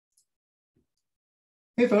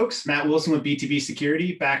Hey folks, Matt Wilson with BTB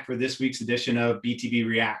Security back for this week's edition of BTB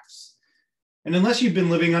Reacts. And unless you've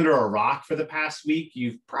been living under a rock for the past week,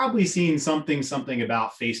 you've probably seen something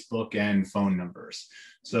about Facebook and phone numbers.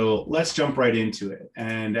 So let's jump right into it.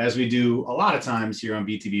 And as we do a lot of times here on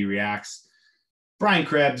BTB Reacts, Brian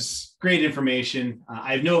Krebs, great information.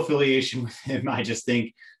 I have no affiliation with him. I just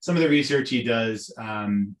think some of the research he does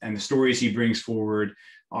and the stories he brings forward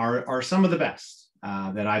are some of the best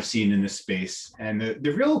that I've seen in this space. And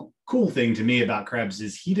the real cool thing to me about Krebs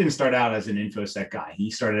is he didn't start out as an InfoSec guy.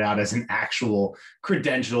 He started out as an actual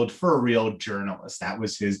credentialed for real journalist. That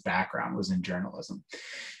was his background, was in journalism.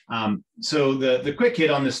 So the quick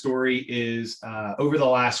hit on the story is over the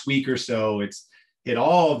last week or so, it's hit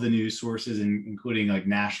all of the news sources, including like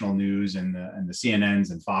national news and the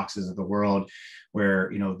CNNs and Foxes of the world,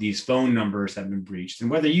 where these phone numbers have been breached.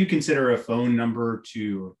 And whether you consider a phone number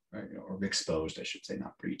or exposed, I should say,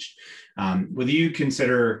 not breached, whether you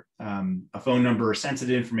consider a phone number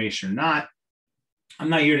sensitive information or not, I'm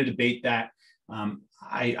not here to debate that.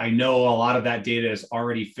 I know a lot of that data is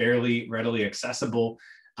already fairly readily accessible,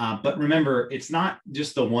 but remember, it's not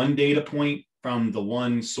just the one data point from the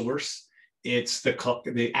one source. It's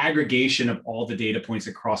the aggregation of all the data points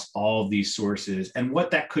across all of these sources and what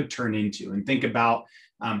that could turn into. And think about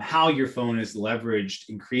how your phone is leveraged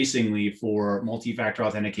increasingly for multi-factor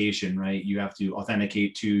authentication, right? You have to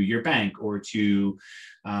authenticate to your bank or to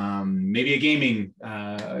maybe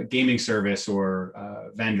a gaming service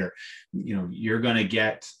or vendor. You're going to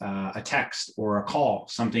get a text or a call,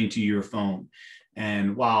 something to your phone.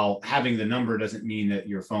 And while having the number doesn't mean that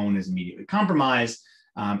your phone is immediately compromised,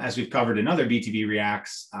 as we've covered in other BTB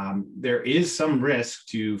Reacts, there is some risk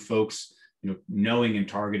to folks knowing and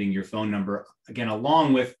targeting your phone number, again,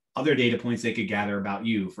 along with other data points they could gather about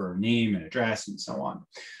you for name and address and so on.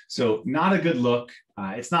 So not a good look.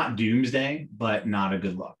 It's not doomsday, but not a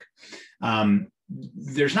good look.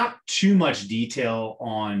 There's not too much detail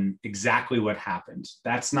on exactly what happened.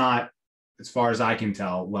 That's not, as far as I can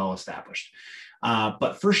tell, well established.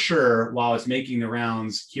 But for sure, while it's making the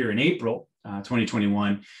rounds here in April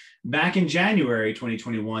 2021, back in January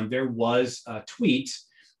 2021, there was a tweet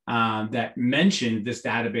that mentioned this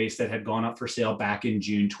database that had gone up for sale back in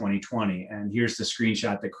June 2020. And here's the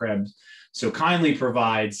screenshot that Krebs so kindly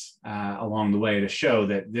provides along the way to show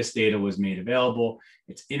that this data was made available.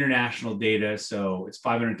 It's international data, so it's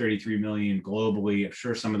 533 million globally. I'm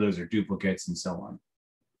sure some of those are duplicates and so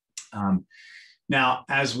on. Now,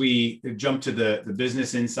 as we jump to the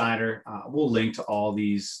Business Insider, we'll link to all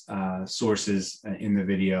these sources in the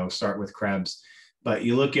video, start with Krebs. But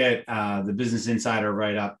you look at the Business Insider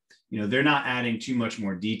write-up, they're not adding too much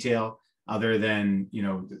more detail other than,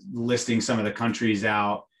 listing some of the countries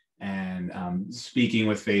out and speaking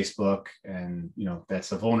with Facebook. And,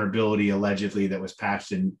 that's a vulnerability allegedly that was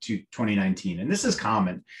patched in 2019. And this is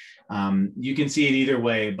common. You can see it either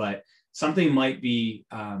way, but something might be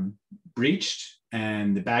breached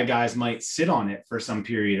and the bad guys might sit on it for some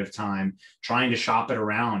period of time, trying to shop it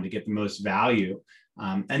around to get the most value.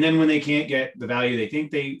 And then when they can't get the value they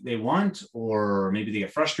think they want, or maybe they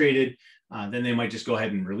get frustrated, then they might just go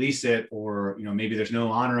ahead and release it. Or, maybe there's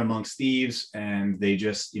no honor amongst thieves and they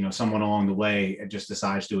just, someone along the way just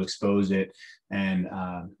decides to expose it and,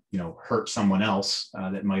 hurt someone else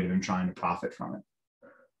that might have been trying to profit from it.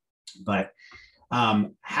 But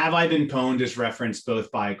have I been pwned is referenced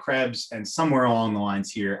both by Krebs and somewhere along the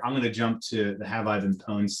lines here. I'm going to jump to the Have I Been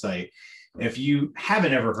Pwned site. If you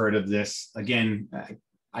haven't ever heard of this, again,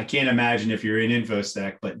 I can't imagine if you're in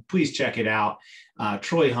InfoSec, but please check it out.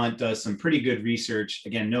 Troy Hunt does some pretty good research.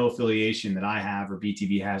 Again, no affiliation that I have or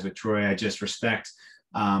BTB has with Troy. I just respect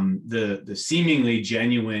the seemingly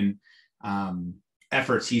genuine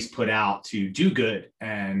efforts he's put out to do good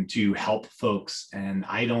and to help folks. And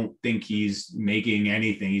I don't think he's making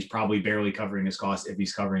anything. He's probably barely covering his costs, if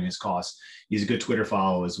he's covering his costs. He's a good Twitter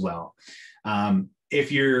follow as well. If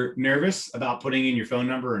you're nervous about putting in your phone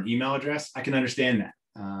number and email address, I can understand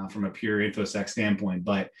that from a pure InfoSec standpoint.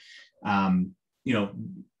 But,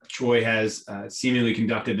 Troy has seemingly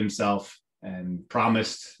conducted himself and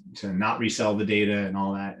promised to not resell the data and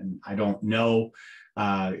all that. And I don't know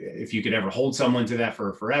if you could ever hold someone to that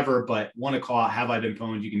for forever, but want to call out Have I Been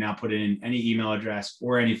Pwned? You can now put in any email address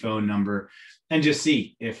or any phone number and just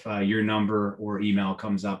see if your number or email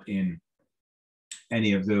comes up in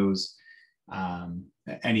any of those,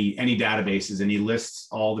 any databases. And he lists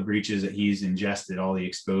all the breaches that he's ingested, all the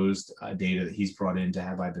exposed data that he's brought in to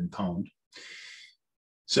Have I Been Pwned.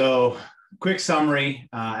 So quick summary,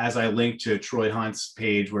 as I link to Troy Hunt's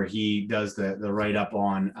page where he does the write-up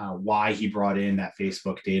on why he brought in that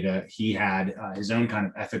Facebook data. He had his own kind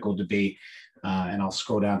of ethical debate, and I'll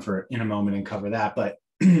scroll down in a moment and cover that. But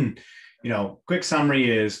quick summary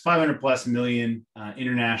is 500 plus million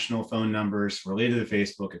international phone numbers related to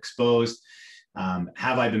Facebook exposed.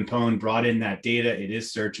 Have I been pwned? Brought in that data. It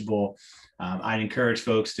is searchable. I'd encourage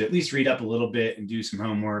folks to at least read up a little bit and do some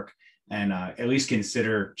homework, and at least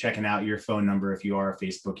consider checking out your phone number if you are a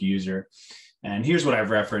Facebook user. And here's what I've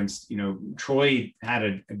referenced. Troy had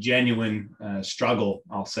a genuine struggle,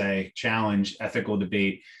 I'll say, challenge, ethical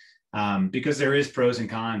debate, because there is pros and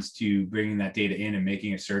cons to bringing that data in and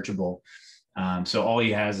making it searchable. So all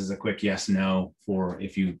he has is a quick yes, no for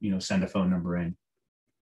if you send a phone number in.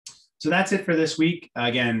 So that's it for this week.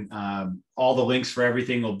 Again, all the links for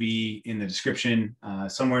everything will be in the description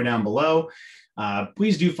somewhere down below.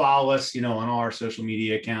 Please do follow us, on all our social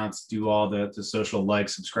media accounts. Do all the social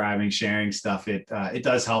subscribing, sharing stuff. It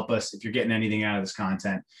does help us. If you're getting anything out of this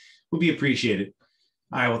content, we'll be appreciated.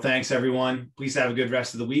 All right. Well, thanks everyone. Please have a good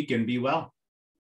rest of the week and be well.